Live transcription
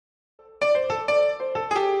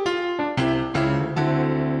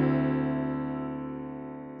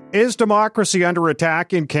Is democracy under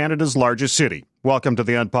attack in Canada's largest city? Welcome to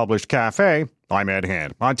the Unpublished Cafe. I'm Ed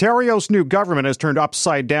Hand. Ontario's new government has turned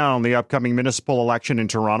upside down the upcoming municipal election in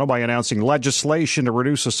Toronto by announcing legislation to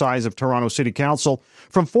reduce the size of Toronto City Council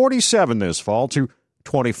from 47 this fall to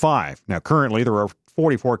 25. Now, currently, there are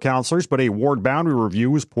 44 councillors, but a ward boundary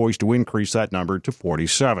review is poised to increase that number to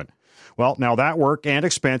 47. Well, now that work and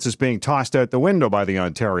expense is being tossed out the window by the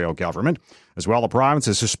Ontario government. As well, the province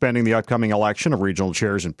is suspending the upcoming election of regional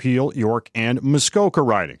chairs in Peel, York, and Muskoka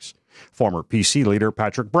ridings. Former PC leader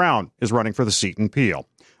Patrick Brown is running for the seat in Peel.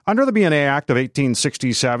 Under the BNA Act of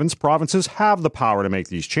 1867, provinces have the power to make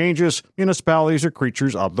these changes. Municipalities are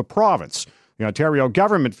creatures of the province. The Ontario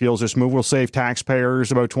government feels this move will save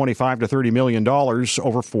taxpayers about $25 to $30 million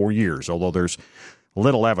over 4 years, although there's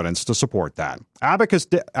little evidence to support that. Abacus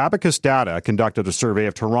Data conducted a survey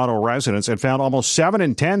of Toronto residents and found almost 7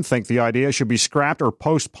 in 10 think the idea should be scrapped or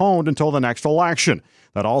postponed until the next election.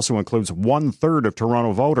 That also includes 1/3 of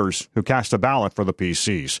Toronto voters who cast a ballot for the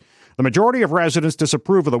PCs. The majority of residents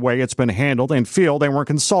disapprove of the way it's been handled and feel they weren't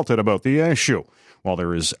consulted about the issue. While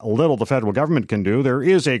there is little the federal government can do, there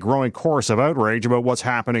is a growing chorus of outrage about what's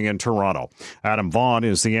happening in Toronto. Adam Vaughan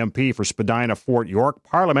is the MP for Spadina-Fort York,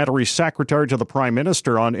 parliamentary secretary to the Prime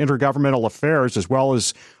Minister on intergovernmental affairs, as well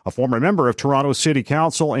as a former member of Toronto City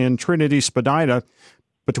Council in Trinity-Spadina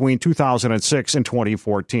between 2006 and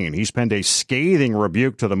 2014. He's penned a scathing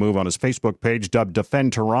rebuke to the move on his Facebook page dubbed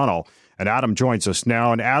Defend Toronto. And Adam joins us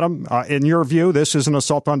now. And Adam, in your view, this is an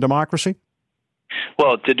assault on democracy?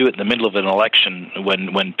 Well, to do it in the middle of an election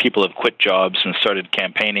when people have quit jobs and started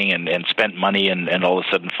campaigning and spent money and all of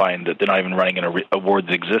a sudden find that they're not even running an award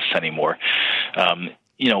that exists anymore.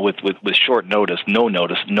 With short notice,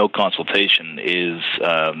 no consultation is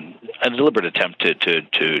a deliberate attempt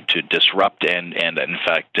to disrupt and in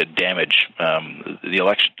fact to damage the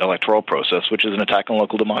electoral process, which is an attack on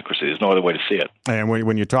local democracy. There's no other way to see it. And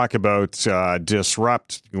when you talk about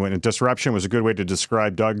disruption was a good way to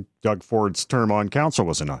describe Doug Ford's term on council,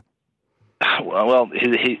 was it not? Well,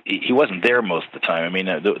 he wasn't there most of the time. I mean,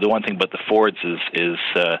 the one thing about the Fords is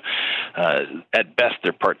at best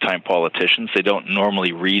they're part-time politicians. They don't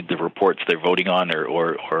normally read the reports they're voting on,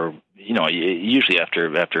 or usually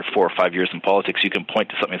after 4 or 5 years in politics, you can point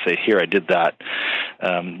to something and say, "Here, I did that."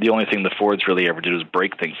 The only thing the Fords really ever did was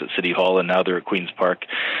break things at City Hall, and now they're at Queen's Park,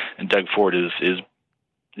 and Doug Ford is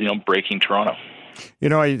breaking Toronto.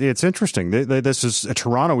 It's interesting.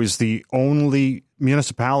 Toronto is the only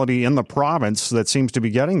municipality in the province that seems to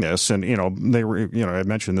be getting this. And, I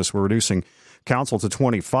mentioned this, we're reducing council to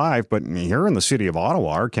 25, but here in the city of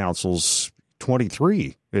Ottawa, our council's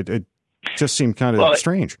 23. It just seemed kind of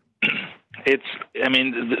strange.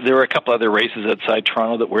 There were a couple other races outside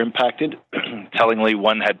Toronto that were impacted. Tellingly,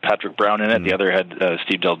 one had Patrick Brown in it. The other had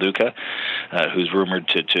Steve Del Duca, who's rumored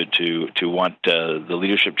to want the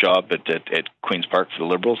leadership job at Queen's Park for the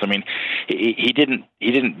Liberals. I mean, he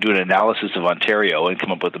didn't do an analysis of Ontario and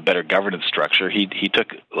come up with a better governance structure. He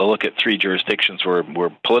took a look at 3 jurisdictions where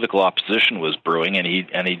political opposition was brewing, and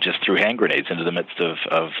he just threw hand grenades into the midst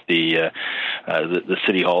of the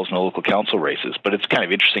city halls and the local council races. But it's kind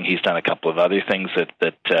of interesting. He's done a couple of other things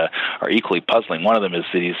that are equally puzzling. One of them is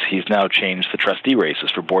that he's now changed the trustee races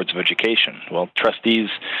for boards of education. Well, trustees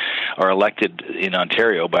are elected in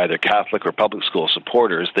Ontario by either Catholic or public school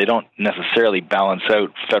supporters. They don't necessarily balance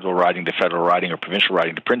out federal riding to federal riding or provincial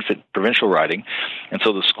riding to provincial riding, and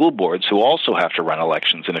so the school boards, who also have to run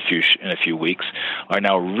elections in a few weeks, are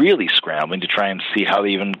now really scrambling to try and see how they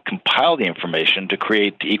even compile the information to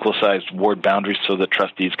create equal-sized ward boundaries so that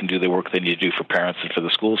trustees can do the work they need to do for parents and for the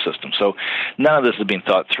school system. So none of this has been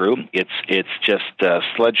thought through. It's just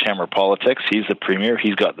sledgehammer politics. He's the premier.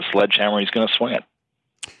 He's got the sledgehammer. He's going to swing it.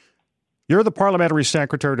 You're the parliamentary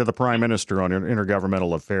secretary to the Prime Minister on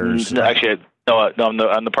intergovernmental affairs. Actually, I'm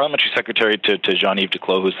the parliamentary secretary to Jean-Yves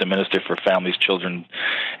Duclos, who's the Minister for Families, Children,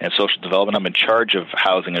 and Social Development. I'm in charge of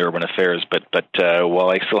housing and urban affairs, but while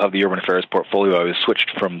I still have the urban affairs portfolio, I was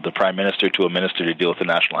switched from the Prime Minister to a minister to deal with the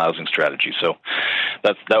national housing strategy. So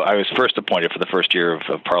I was first appointed for the first year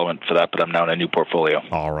of Parliament for that, but I'm now in a new portfolio.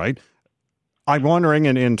 All right. I'm wondering,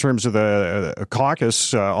 in terms of the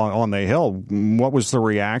caucus on the Hill, what was the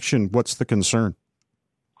reaction? What's the concern?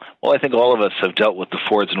 Well, I think all of us have dealt with the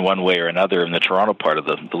Fords in one way or another in the Toronto part of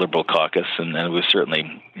the Liberal caucus, and we're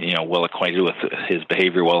certainly well acquainted with his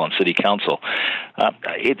behavior while on City Council.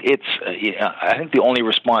 I think the only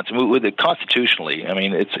response with it constitutionally, I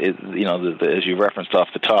mean, as you referenced off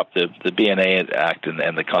the top, the BNA Act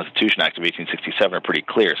and the Constitution Act of 1867 are pretty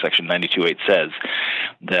clear. Section 92.8 says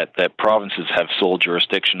that provinces have sole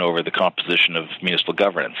jurisdiction over the composition of municipal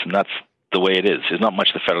governance, and that's the way it is. There's not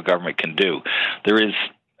much the federal government can do. There is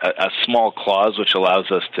a small clause which allows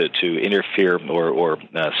us to interfere or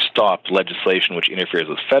stop legislation which interferes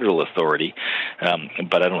with federal authority,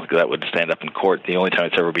 but I don't think that would stand up in court. The only time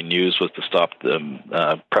it's ever been used was to stop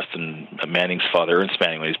Preston Manning's father, Ernst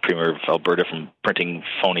Manning, when he was Premier of Alberta, from printing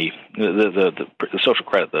phony the social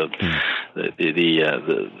credit, made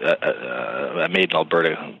in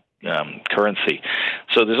Alberta currency.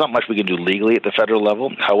 So there's not much we can do legally at the federal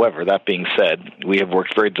level. However, that being said, we have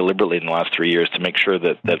worked very deliberately in the last 3 years to make sure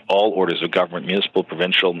that all orders of government, municipal,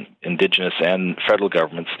 provincial, Indigenous, and federal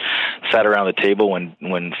governments, sat around the table when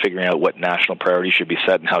figuring out what national priorities should be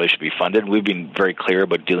set and how they should be funded. We've been very clear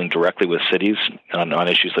about dealing directly with cities on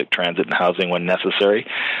issues like transit and housing when necessary.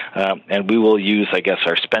 And we will use, I guess,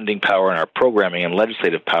 our spending power and our programming and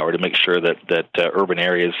legislative power to make sure that urban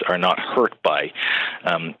areas are not hurt by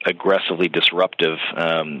aggressively disruptive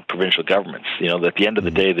provincial governments. You know, at the end of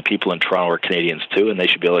the day, the people in Toronto are Canadians too, and they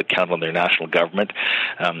should be able to count on their national government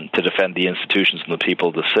to defend the institutions and the people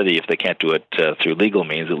of the city. If they can't do it through legal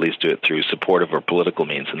means, at least do it through supportive or political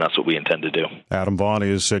means, and that's what we intend to do. Adam Vaughan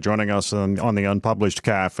is joining us on the Unpublished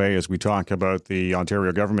Cafe as we talk about the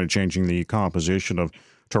Ontario government changing the composition of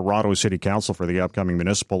Toronto City Council for the upcoming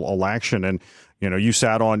municipal election. And, you know, you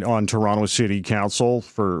sat on Toronto City Council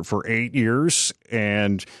for 8 years,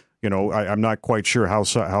 and, you know, I'm not quite sure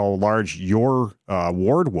how large your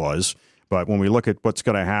ward was, but when we look at what's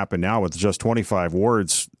going to happen now with just 25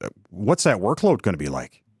 wards, what's that workload going to be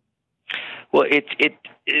like? Well,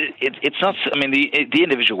 it's not. I mean, the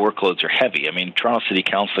individual workloads are heavy. I mean, Toronto City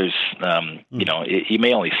Councillors, you know, you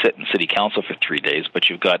may only sit in City Council for 3 days, but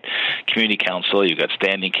you've got Community Council, you've got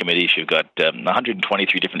standing committees, you've got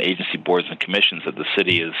 123 different agency boards and commissions that the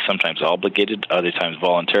city is sometimes obligated, other times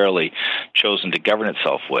voluntarily chosen to govern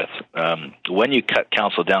itself with. When you cut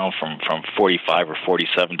council down from 45 or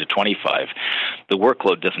 47 to 25, the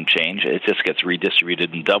workload doesn't change. It just gets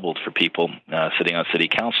redistributed and doubled for people sitting on City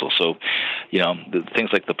Council. So, you know,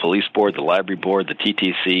 things like the police board, the library board, the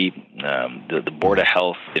TTC, the Board of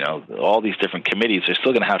Health, you know, all these different committees are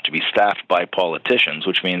still going to have to be staffed by politicians,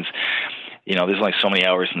 which means, you know, there's only so many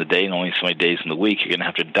hours in the day and only so many days in the week. You're going to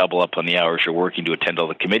have to double up on the hours you're working to attend all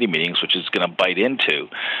the committee meetings, which is going to bite into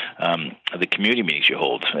the community meetings you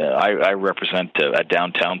hold. I represent a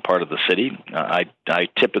downtown part of the city. I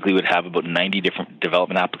typically would have about 90 different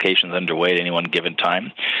development applications underway at any one given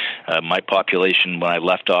time. My population when I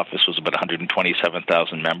left office was about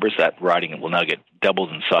 127,000 members. That riding will now get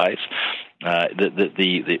doubled in size.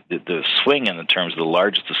 The swing in terms of the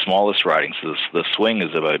largest to smallest ridings, the swing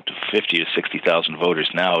is about 50 to 60,000 voters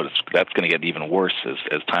now. That's going to get even worse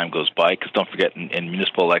as time goes by, because don't forget, in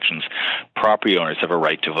municipal elections, property owners have a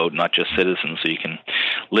right to vote, not just citizens. So you can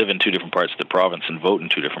live in two different parts of the province and vote in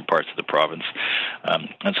two different parts of the province,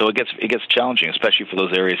 and so it gets challenging, especially for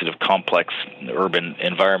those areas that have complex urban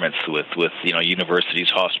environments with you know, universities,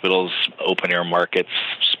 hospitals, open air markets,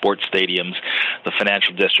 sports stadiums, the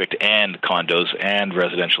financial district, and condos and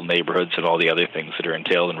residential neighborhoods and all the other things that are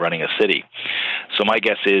entailed in running a city. So my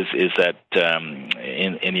guess is that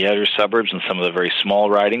in the outer suburbs and some of the very small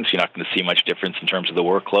ridings, you're not going to see much difference in terms of the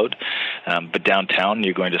workload. But downtown,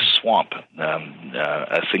 you're going to swamp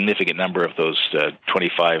a significant number of those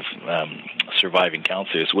 25 surviving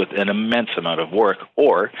councillors with an immense amount of work,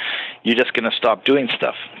 or you're just going to stop doing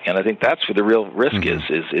stuff. And I think that's where the real risk is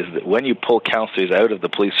that when you pull councillors out of the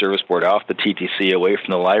police service board, off the TTC, away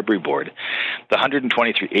from the library board, the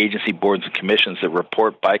 123 agency boards and commissions that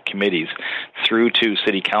report by committees through to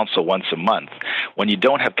City Council once a month, when you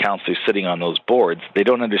don't have councillors sitting on those boards, they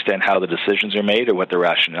don't understand how the decisions are made or what the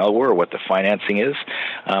rationale were or what the financing is.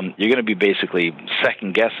 You're going to be basically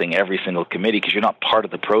second-guessing every single committee because you're not part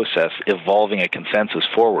of the process evolving a consensus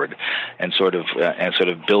forward and sort of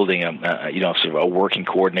building a working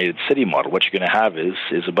coordinated city model. What you're going to have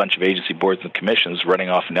is a bunch of agency boards and commissions running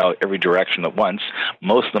off in every direction at once.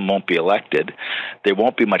 Most of them won't be elected. There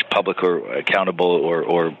won't be much public or accountable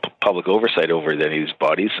or public oversight over any of these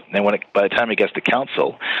bodies. And by the time it gets to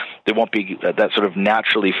council, there won't be that sort of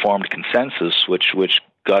naturally formed consensus, which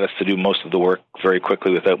got us to do most of the work very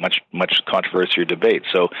quickly without much controversy or debate.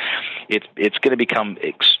 So it's going to become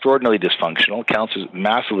extraordinarily dysfunctional. Council's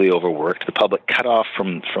massively overworked. The public cut off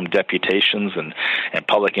from deputations and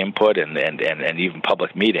public input and even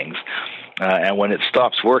public meetings. And when it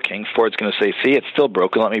stops working, Ford's going to say, see, it's still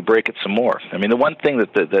broken, let me break it some more. I mean, the one thing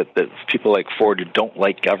that people like Ford who don't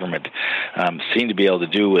like government seem to be able to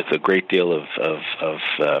do with a great deal of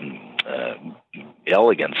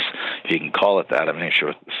elegance, if you can call it that. I'm not sure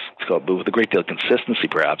what it's called, but with a great deal of consistency,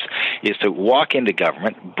 perhaps, is to walk into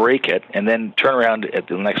government, break it, and then turn around at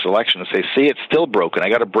the next election and say, see, it's still broken. I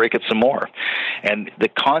got to break it some more. And the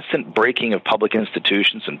constant breaking of public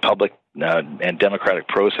institutions and public and democratic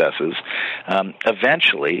processes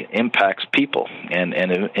eventually impacts people, and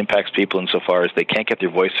it impacts people insofar as they can't get their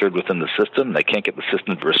voice heard within the system, they can't get the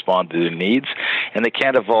system to respond to their needs, and they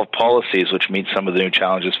can't evolve policies which meet some of the new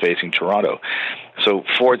challenges facing Toronto. So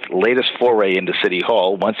Ford's latest foray into City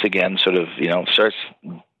Hall, once again, sort of, starts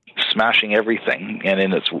smashing everything, and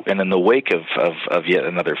in the wake of yet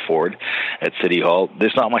another Ford at City Hall,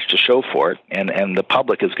 there's not much to show for it, and the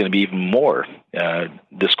public is going to be even more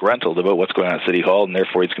disgruntled about what's going on at City Hall, and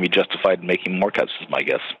therefore it's going to be justified in making more cuts, is my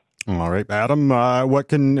guess. All right, Adam,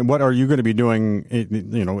 what are you going to be doing,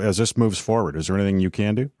 as this moves forward? Is there anything you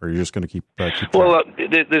can do, or are you just going to keep Well,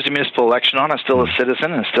 there's a municipal election on. I'm still a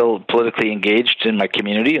citizen and still politically engaged in my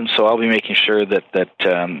community, and so I'll be making sure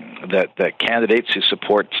that candidates who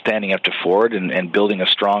support standing up to Ford and building a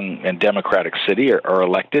strong and democratic city are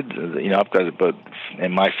elected. I've got about,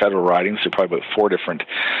 in my federal ridings, there are probably about 4 different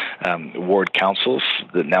ward councils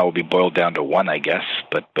that now will be boiled down to 1, I guess,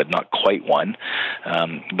 but not quite 1.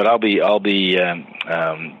 But I'll be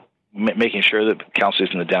making sure that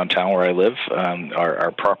councillors in the downtown where I live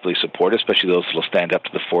are properly supported, especially those that will stand up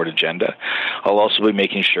to the Ford agenda. I'll also be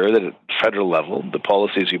making sure that at federal level, the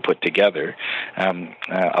policies we put together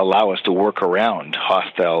allow us to work around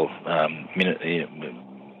hostile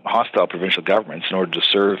provincial governments in order to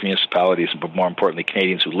serve municipalities and, more importantly,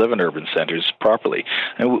 Canadians who live in urban centres properly.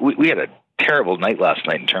 And we had a terrible night last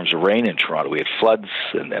night in terms of rain in Toronto. We had floods,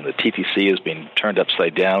 and the TTC has been turned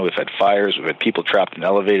upside down. We've had fires. We've had people trapped in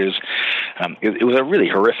elevators. It was a really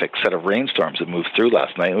horrific set of rainstorms that moved through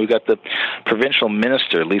last night. And we got the provincial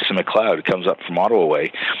minister, Lisa MacLeod, who comes up from Ottawa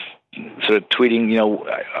way, sort of tweeting,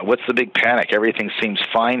 what's the big panic? Everything seems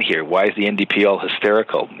fine here. Why is the NDP all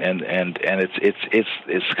hysterical? And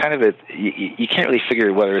it's kind of you can't really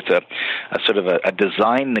figure whether it's a sort of a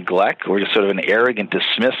design neglect or just sort of an arrogant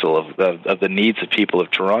dismissal of the needs of people of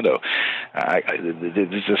Toronto.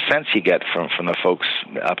 There's a sense you get from the folks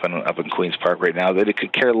up in Queen's Park right now that it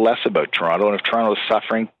could care less about Toronto, and if Toronto is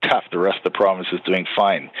suffering, tough. The rest of the province is doing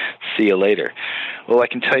fine. See you later. Well, I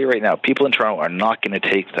can tell you right now, people in Toronto are not going to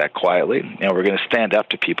take that quietly, and we're going to stand up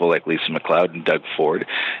to people like Lisa MacLeod and Doug Ford,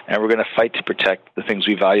 and we're going to fight to protect the things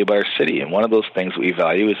we value about our city. And one of those things that we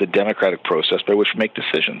value is a democratic process by which we make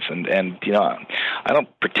decisions. And I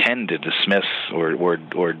don't pretend to dismiss or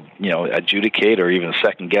adjudicate or even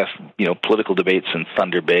second guess political debates in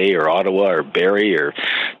Thunder Bay or Ottawa or Barrie or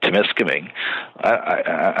Temiskaming.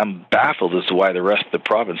 I'm baffled as to why the rest of the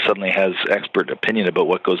province suddenly has expert opinion about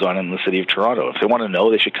what goes on in the city of Toronto. If they want to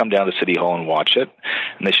know, they should come down to City Hall and watch it,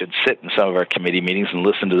 and they should sit in some of our committee meetings and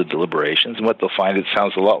listen to the deliberations, and what they'll find, it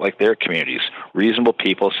sounds a lot like their communities. Reasonable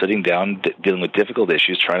people sitting down, dealing with difficult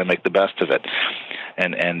issues, trying to make the best of it.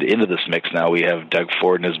 And into this mix now we have Doug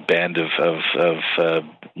Ford and his band of sort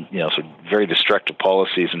of very destructive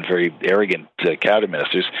policies and very arrogant cabinet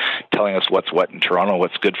ministers telling us what's what in Toronto,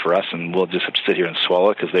 what's good for us, and we'll just have to sit here and swallow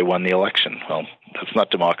it because they won the election. Well, that's not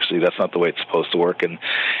democracy. That's not the way it's supposed to work. And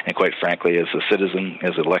quite frankly, as a citizen,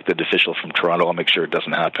 as an elected official from Toronto, I'll make sure it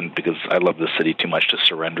doesn't happen because I love the city too much to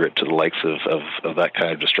surrender it to the likes of that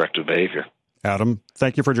kind of destructive behavior. Adam,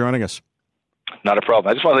 thank you for joining us. Not a problem.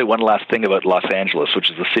 I just want to say one last thing about Los Angeles, which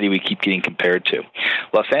is the city we keep getting compared to.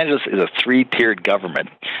 Los Angeles is a 3-tiered government.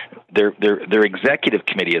 Their executive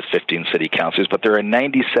committee has 15 city councilors, but there are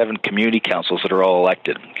 97 community councils that are all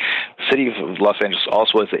elected. The city of Los Angeles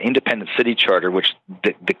also has an independent city charter, which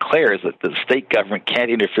declares that the state government can't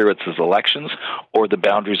interfere with its elections or the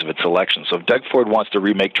boundaries of its elections. So if Doug Ford wants to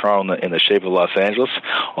remake Toronto in the shape of Los Angeles,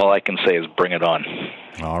 all I can say is bring it on.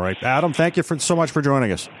 All right. Adam, thank you so much for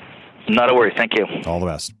joining us. Not a worry. Thank you. All the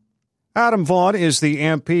best. Adam Vaughan is the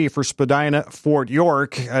MP for Spadina-Fort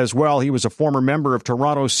York. As well, he was a former member of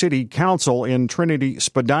Toronto City Council in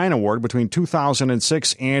Trinity-Spadina ward between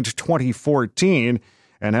 2006 and 2014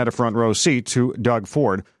 and had a front row seat to Doug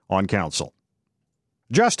Ford on council.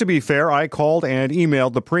 Just to be fair, I called and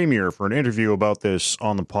emailed the Premier for an interview about this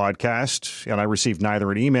on the podcast, and I received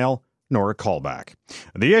neither an email nor a callback.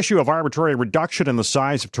 The issue of arbitrary reduction in the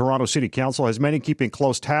size of Toronto City Council has many keeping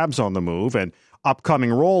close tabs on the move and upcoming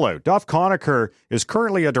rollout. Duff Conacher is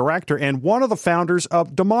currently a director and one of the founders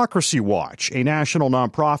of Democracy Watch, a national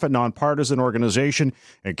nonprofit, nonpartisan organization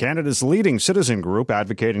and Canada's leading citizen group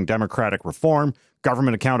advocating democratic reform,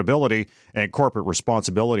 government accountability, and corporate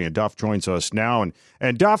responsibility. And Duff joins us now.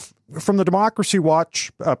 And Duff, from the Democracy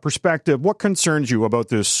Watch perspective, what concerns you about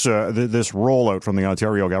this rollout from the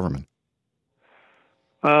Ontario government?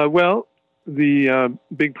 Well, the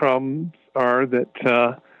big problems are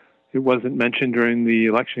that it wasn't mentioned during the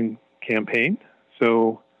election campaign,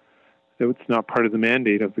 so it's not part of the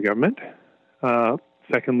mandate of the government.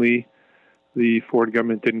 Secondly, the Ford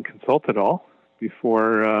government didn't consult at all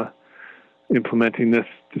before implementing this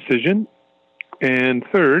decision. And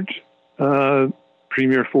third,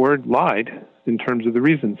 Premier Ford lied in terms of the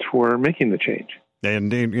reasons for making the change.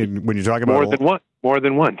 And when you talk about more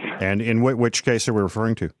than once. And in which case are we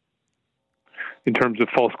referring to? In terms of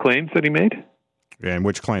false claims that he made. And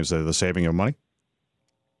which claims? The saving of money?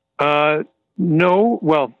 No.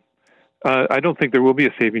 Well, I don't think there will be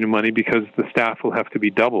a saving of money because the staff will have to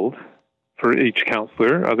be doubled for each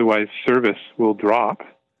counselor. Otherwise, service will drop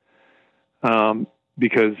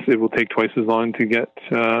because it will take twice as long to get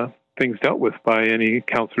things dealt with by any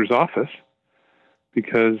counselor's office,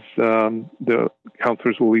 because the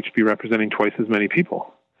counselors will each be representing twice as many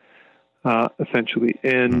people, essentially.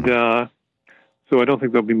 And so I don't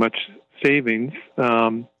think there'll be much savings.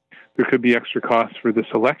 There could be extra costs for this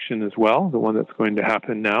election as well, the one that's going to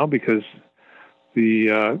happen now, because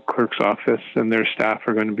the clerk's office and their staff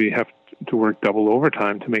are going to have to work double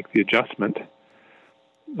overtime to make the adjustment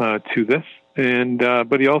to this. And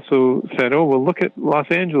but he also said, "Oh, well, look at Los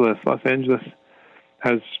Angeles. Los Angeles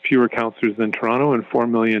has fewer counselors than Toronto and 4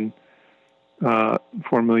 million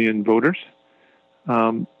voters.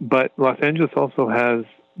 But Los Angeles also has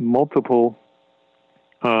multiple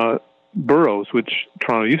boroughs, which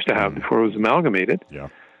Toronto used to have before it was amalgamated. Yeah.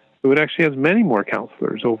 So it actually has many more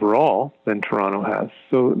counselors overall than Toronto has.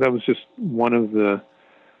 So that was just one of the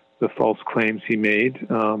false claims he made.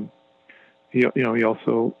 He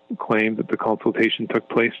also claimed that the consultation took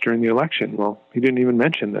place during the election. Well, he didn't even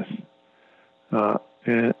mention this.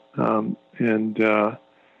 And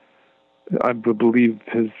I believe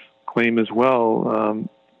his claim as well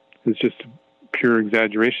is just pure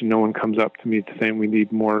exaggeration. No one comes up to me saying we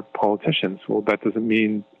need more politicians. Well, that doesn't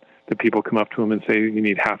mean that people come up to him and say you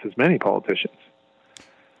need half as many politicians.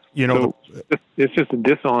 So it's just a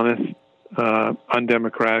dishonest,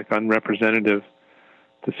 undemocratic, unrepresentative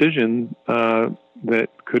decision that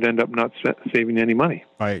could end up not saving any money.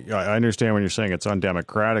 I understand when you're saying it's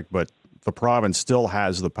undemocratic, but the province still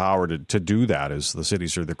has the power to do that, as the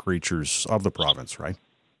cities are the creatures of the province, right?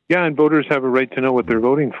 Yeah, and voters have a right to know what they're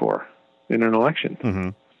voting for in an election. Mm-hmm.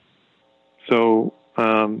 So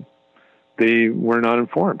they were not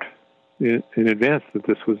informed in advance that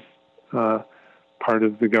this was part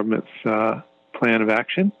of the government's plan of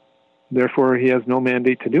action. Therefore, he has no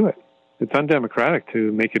mandate to do it. It's undemocratic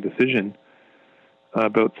to make a decision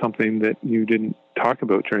about something that you didn't talk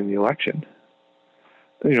about during the election.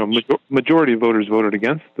 Majority of voters voted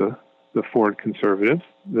against the Ford Conservatives.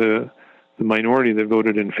 The minority that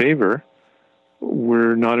voted in favor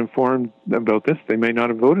were not informed about this. They may not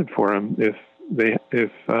have voted for him if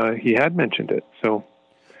he had mentioned it. So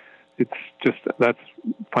that's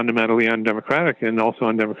fundamentally undemocratic, and also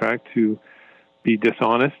undemocratic to be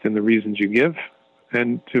dishonest in the reasons you give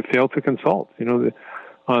and to fail to consult.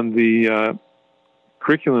 On the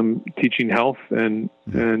curriculum teaching health and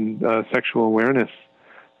sexual awareness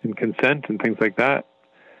and consent and things like that,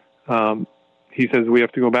 he says we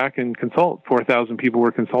have to go back and consult. 4,000 people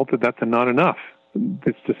were consulted. That's not enough.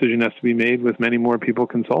 This decision has to be made with many more people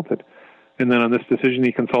consulted. And then on this decision,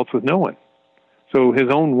 he consults with no one. So his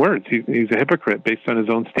own words, he's a hypocrite based on his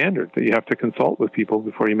own standard, that you have to consult with people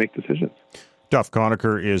before you make decisions. Duff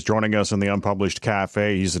Conacher is joining us in the Unpublished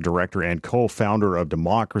Cafe. He's the director and co-founder of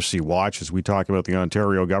Democracy Watch, as we talk about the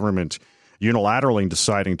Ontario government unilaterally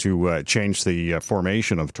deciding to change the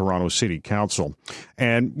formation of Toronto City Council.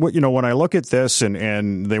 And when I look at this,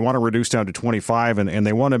 and they want to reduce down to 25, and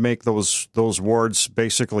they want to make those wards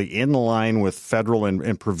basically in line with federal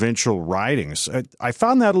and provincial ridings, I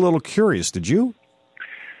found that a little curious. Did you?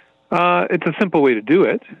 It's a simple way to do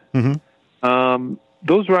it. Mm-hmm.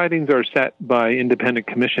 Those ridings are set by independent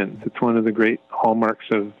commissions. It's one of the great hallmarks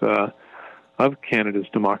of Canada's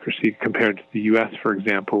democracy compared to the U.S., for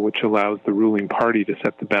example, which allows the ruling party to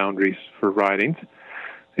set the boundaries for ridings.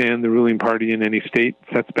 And the ruling party in any state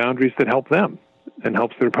sets boundaries that help them and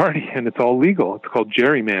helps their party, and it's all legal. It's called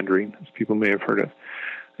gerrymandering, as people may have heard of.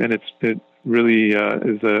 And it really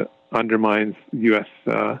undermines U.S.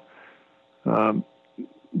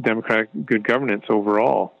 Democratic good governance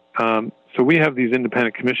overall. So we have these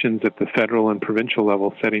independent commissions at the federal and provincial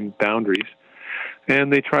level setting boundaries,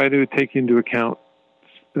 and they try to take into account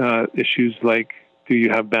issues like, do you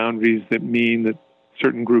have boundaries that mean that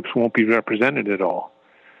certain groups won't be represented at all?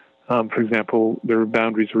 For example, their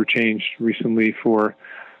boundaries were changed recently for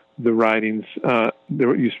the ridings.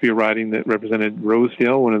 There used to be a riding that represented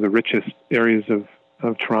Rosedale, one of the richest areas of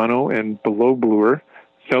of Toronto, and below Bloor,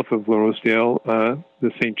 south of Rosedale,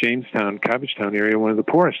 the St. Jamestown, Cabbagetown area, one of the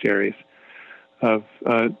poorest areas of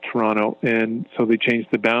Toronto. And so they changed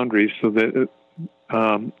the boundaries so that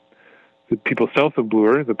the people south of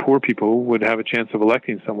Bloor, the poor people, would have a chance of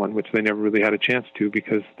electing someone, which they never really had a chance to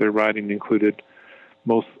because their riding included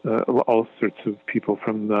all sorts of people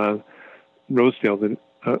from Rosedale, the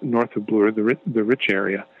north of Bloor, the rich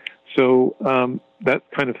area. So that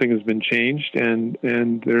kind of thing has been changed,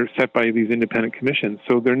 and they're set by these independent commissions.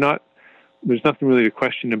 So there's nothing really to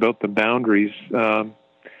question about the boundaries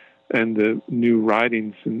and the new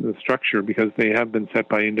ridings and the structure because they have been set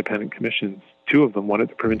by independent commissions. Two of them, one at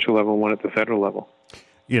the provincial level, one at the federal level.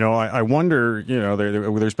 I wonder,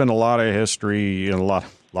 there's been a lot of history, a lot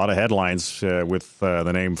of headlines with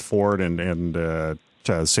the name Ford and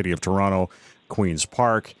City of Toronto, Queen's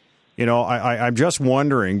Park. I'm just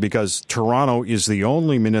wondering, because Toronto is the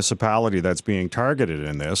only municipality that's being targeted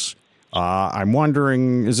in this. I'm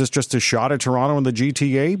wondering, is this just a shot at Toronto and the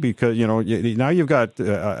GTA? Because, now you've got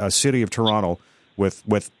a City of Toronto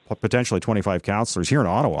with potentially 25 councillors. Here in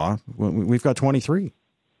Ottawa, we've got 23.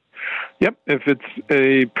 Yep. If it's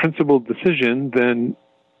a principled decision, then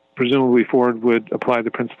presumably Ford would apply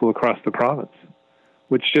the principle across the province,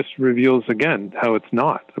 which just reveals, again, how it's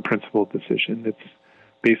not a principled decision. It's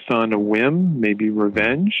based on a whim, maybe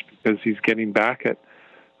revenge, because he's getting back at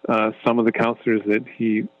some of the councillors that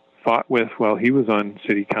he fought with while he was on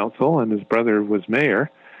city council and his brother was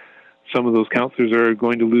mayor. Some of those councillors are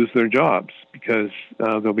going to lose their jobs because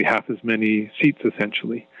there'll be half as many seats,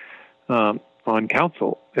 essentially, on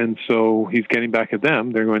council. And so he's getting back at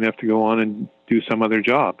them. They're going to have to go on and do some other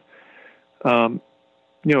job.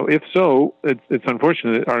 If so, it's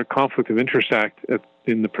unfortunate. Our Conflict of Interest Act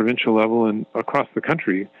in the provincial level and across the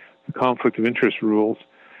country, the conflict of interest rules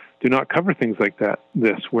do not cover things like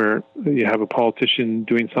where you have a politician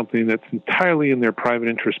doing something that's entirely in their private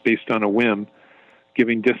interest based on a whim,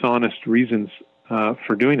 giving dishonest reasons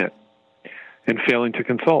for doing it, and failing to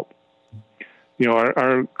consult.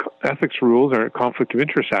 Our ethics rules, our Conflict of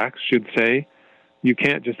Interest Acts should say you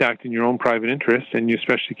can't just act in your own private interest, and you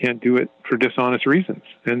especially can't do it for dishonest reasons,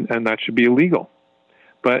 and that should be illegal.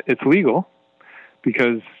 But it's legal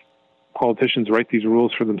because politicians write these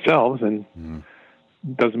rules for themselves, and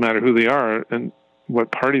it doesn't matter who they are and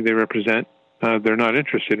what party they represent, they're not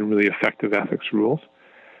interested in really effective ethics rules.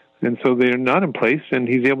 And so they're not in place, and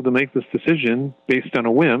he's able to make this decision based on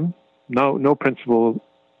a whim, no principle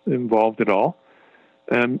involved at all,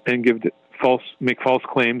 and make false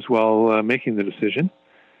claims while making the decision.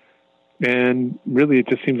 And really, it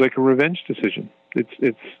just seems like a revenge decision.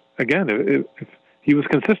 It's again, if he was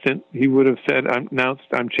consistent, he would have said,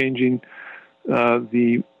 I'm changing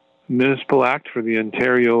the Municipal Act for the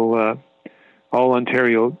Ontario, all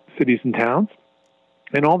Ontario cities and towns,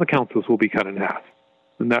 and all the councils will be cut in half.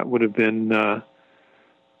 And that would have been the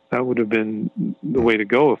way to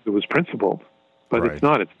go if it was principled. But It's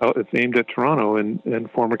not. It's aimed at Toronto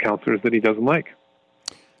and former councillors that he doesn't like.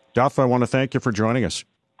 Duff, I want to thank you for joining us.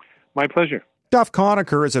 My pleasure. Duff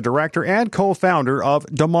Conacher is a director and co-founder of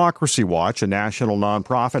Democracy Watch, a national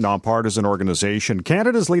nonprofit, nonpartisan organization,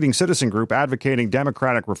 Canada's leading citizen group advocating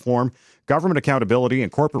democratic reform, government accountability,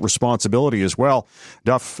 and corporate responsibility as well.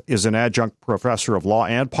 Duff is an adjunct professor of law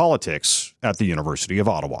and politics at the University of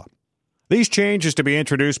Ottawa. These changes to be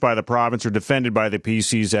introduced by the province are defended by the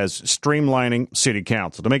PCs as streamlining city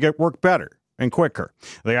council to make it work better and quicker.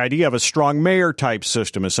 The idea of a strong mayor-type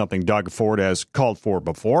system is something Doug Ford has called for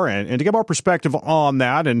before. And to get more perspective on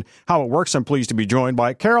that and how it works, I'm pleased to be joined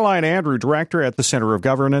by Caroline Andrew, Director at the Centre of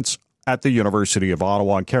Governance at the University of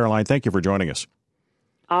Ottawa. And Caroline, thank you for joining us.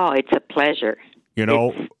 Oh, it's a pleasure.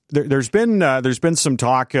 There's been some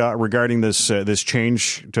talk regarding this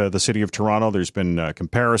change to the City of Toronto. There's been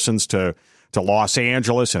comparisons to Los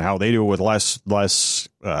Angeles and how they do it with less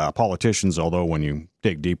politicians, although when you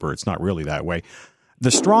dig deeper, it's not really that way.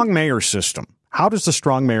 The strong mayor system. How does the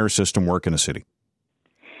strong mayor system work in a city?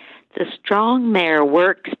 The strong mayor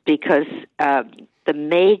works because the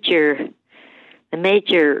major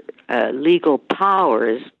legal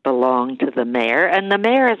powers belong to the mayor, and the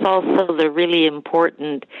mayor is also the really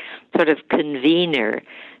important sort of convener,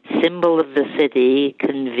 symbol of the city,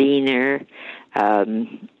 convener,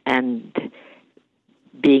 and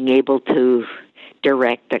being able to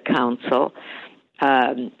direct a council.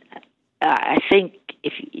 I think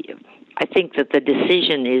that the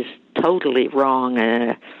decision is totally wrong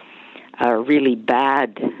and a really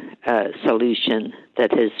bad solution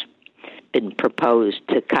that has been proposed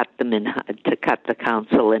to cut the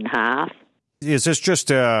council in half. Is this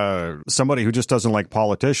just somebody who just doesn't like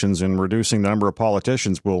politicians, and reducing the number of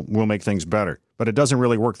politicians will make things better? But it doesn't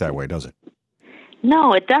really work that way, does it?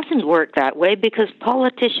 No, it doesn't work that way because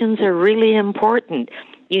politicians are really important.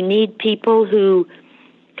 You need people who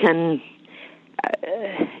can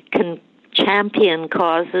champion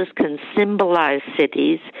causes, can symbolize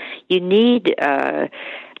cities. You need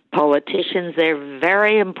politicians. They're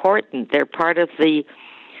very important. They're part of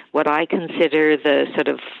what I consider the sort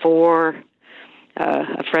of four.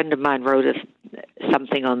 A friend of mine wrote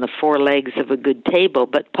something on the four legs of a good table,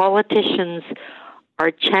 but politicians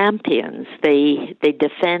are champions. They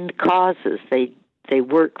defend causes. They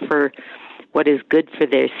work for what is good for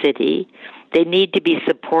their city. They need to be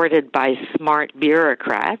supported by smart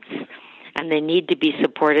bureaucrats, and they need to be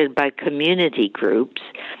supported by community groups,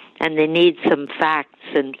 and they need some facts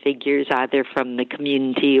and figures either from the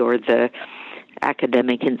community or the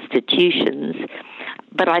academic institutions.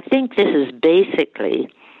 But I think this is basically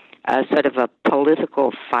a sort of a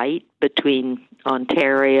political fight between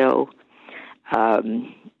Ontario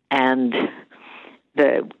and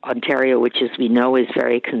the Ontario, which, as we know, is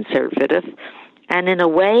very conservative. And in a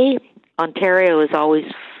way, Ontario has always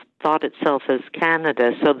thought itself as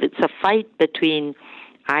Canada. So it's a fight between,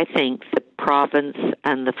 I think, the province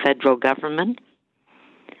and the federal government.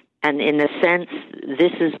 And in a sense,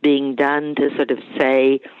 this is being done to sort of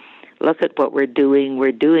say, look at what we're doing.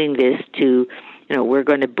 We're doing this to, we're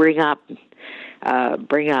going to bring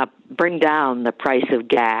down the price of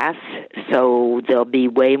gas, so there'll be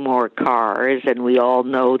way more cars, and we all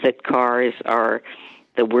know that cars are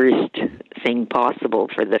the worst thing possible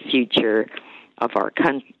for the future of our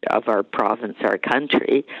province, our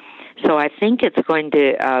country. So I think it's going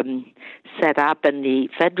to set up, and the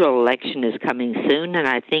federal election is coming soon, and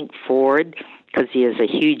I think Ford, because he has a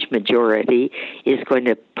huge majority, is going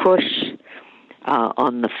to push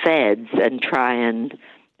on the feds and try and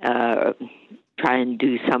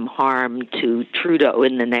do some harm to Trudeau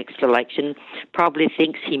in the next election. Probably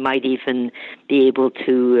thinks he might even be able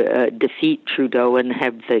to defeat Trudeau and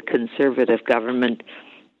have the conservative government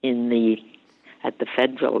at the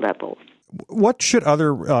federal level. What should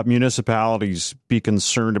other municipalities be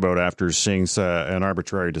concerned about after seeing an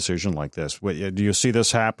arbitrary decision like this? Do you see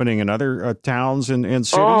this happening in other towns and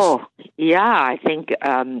cities? Oh, yeah. I think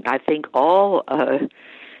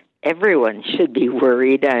everyone should be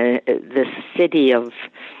worried. The city of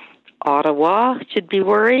Ottawa should be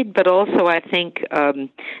worried, but also I think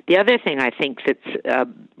the other thing I think that's a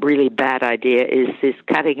really bad idea is this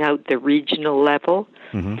cutting out the regional level,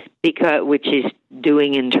 which is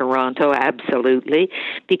doing in Toronto, absolutely,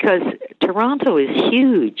 because Toronto is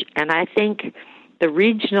huge, and I think the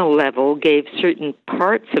regional level gave certain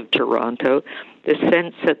parts of Toronto the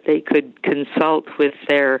sense that they could consult with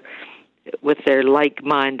their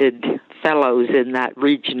like-minded fellows in that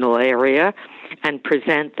regional area and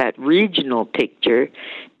present that regional picture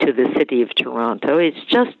to the city of Toronto. It's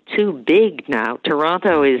just too big now.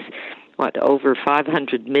 Toronto is, over 5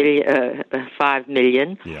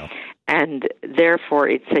 million, yeah. And therefore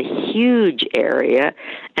it's a huge area,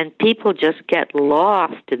 and people just get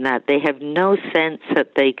lost in that. They have no sense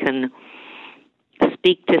that they can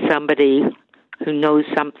speak to somebody who knows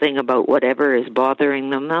something about whatever is bothering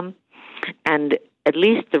them. And at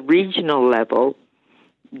least the regional level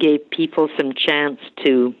gave people some chance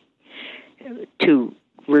to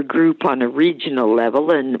regroup on a regional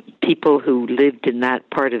level, and people who lived in that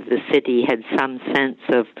part of the city had some sense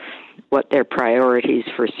of what their priorities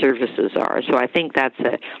for services are. So I think that's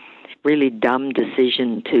a really dumb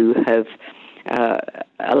decision to have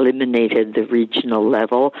eliminated the regional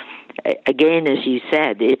level. Again, as you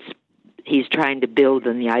said, he's trying to build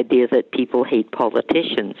on the idea that people hate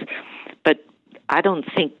politicians. But I don't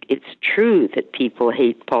think it's true that people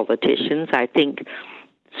hate politicians. I think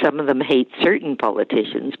some of them hate certain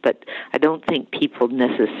politicians, but I don't think people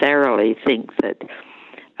necessarily think that,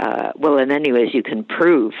 in any ways you can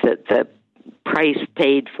prove that the price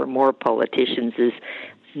paid for more politicians is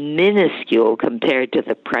minuscule compared to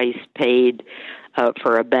the price paid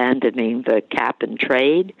for abandoning the cap and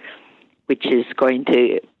trade, which is going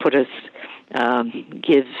to put us,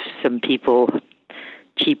 give some people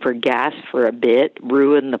cheaper gas for a bit,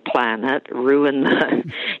 ruin the planet,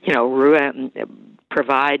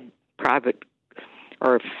 provide private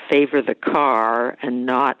or favor the car and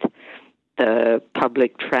not the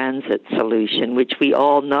public transit solution, which we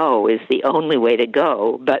all know is the only way to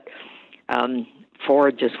go. But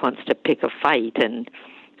Ford just wants to pick a fight and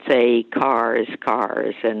say cars,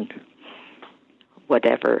 and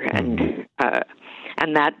whatever, and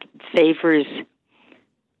that favors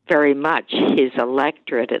very much his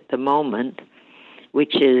electorate at the moment,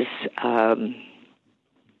 which is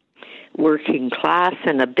working class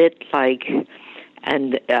and a bit like,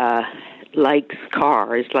 and likes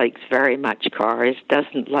cars, likes very much cars,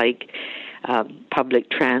 doesn't like public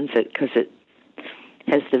transit because it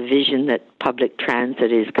has the vision that public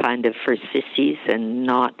transit is kind of for sissies and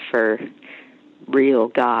not for real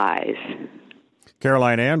guys.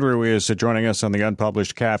 Caroline Andrew is joining us on the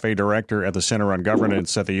Unpublished Cafe, director at the Center on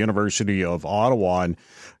Governance at the University of Ottawa. And,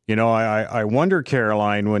 you know, I wonder,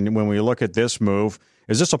 Caroline, when we look at this move,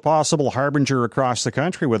 is this a possible harbinger across the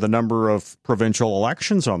country with a number of provincial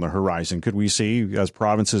elections on the horizon? Could we see, as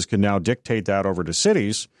provinces can now dictate that over to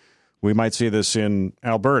cities, we might see this in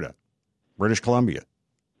Alberta, British Columbia?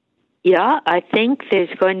 Yeah, I think there's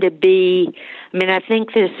going to be, I think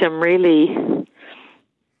there's some really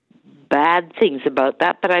bad things about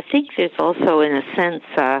that, but I think there's also, in a sense,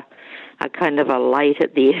 a kind of a light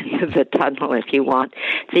at the end of the tunnel, if you want.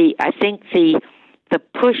 I think the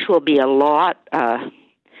push will be a lot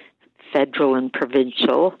federal and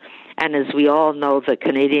provincial, and as we all know, the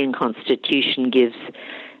Canadian Constitution gives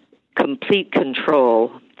complete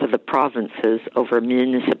control to the provinces over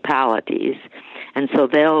municipalities, and so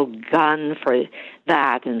they'll gun for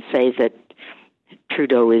that and say that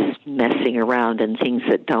Trudeau is messing around and things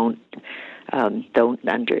that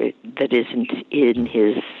that isn't in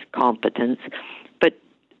his competence. But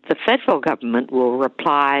the federal government will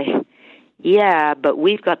reply, yeah, but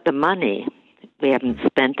we've got the money. We haven't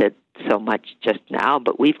spent it so much just now,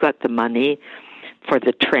 but we've got the money for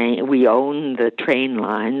the train. We own the train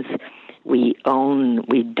lines. We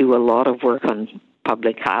do a lot of work on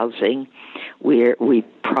public housing. We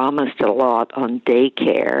promised a lot on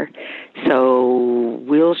daycare, so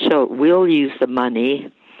we'll use the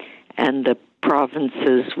money, and the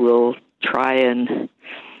provinces will try and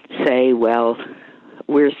say, well,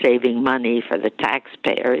 we're saving money for the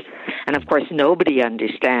taxpayers. And of course, nobody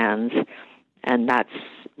understands, and that's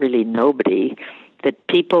really nobody, that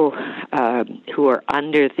people who are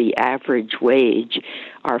under the average wage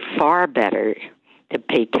are far better to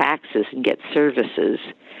pay taxes and get services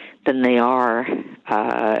than they are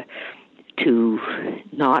to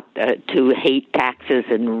hate taxes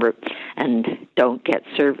and don't get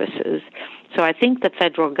services. So I think the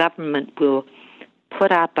federal government will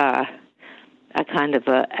put up a kind of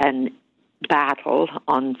an battle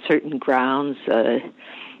on certain grounds,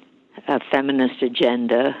 a feminist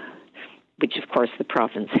agenda, which of course the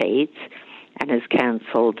province hates and has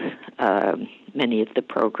canceled many of the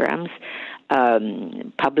programs,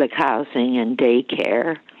 public housing and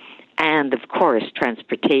daycare, and of course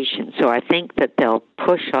transportation. So I think that they'll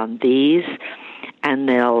push on these, and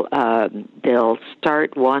they'll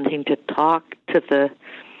start wanting to talk to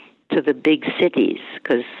the big cities,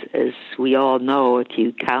 because as we all know, if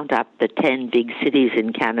you count up the 10 big cities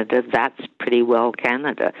in Canada, that's pretty well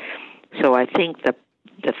Canada. So I think the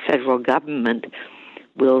federal government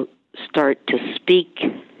will start to speak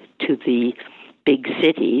to the big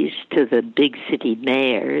cities, to the big city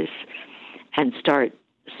mayors, and start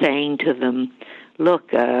saying to them, look,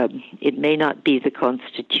 it may not be the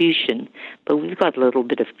Constitution, but we've got a little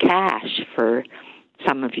bit of cash for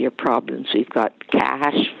some of your problems. We've got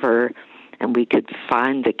cash and we could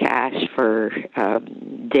find the cash for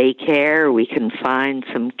daycare. We can find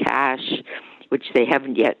some cash, which they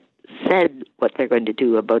haven't yet said what they're going to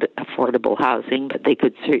do about affordable housing, but they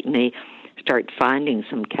could certainly start finding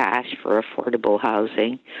some cash for affordable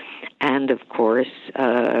housing, and of course,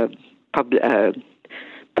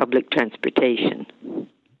 public transportation.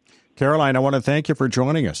 Caroline, I want to thank you for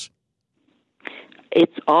joining us.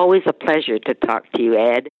 It's always a pleasure to talk to you,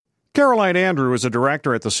 Ed. Caroline Andrew is a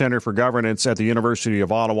director at the Center for Governance at the University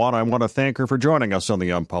of Ottawa, and I want to thank her for joining us on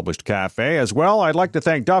the Unpublished Cafe. As well, I'd like to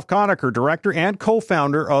thank Duff Conacher, director and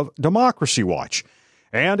co-founder of Democracy Watch,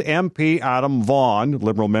 and MP Adam Vaughan,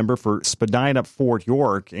 Liberal member for Spadina Fort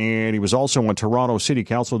York, and he was also on Toronto City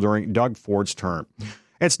Council during Doug Ford's term.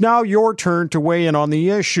 It's now your turn to weigh in on the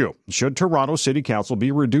issue. Should Toronto City Council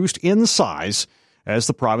be reduced in size, as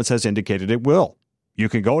the province has indicated it will? You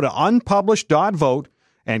can go to unpublished.vote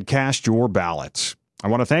and cast your ballots. I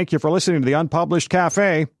want to thank you for listening to the Unpublished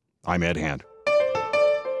Cafe. I'm Ed Hand.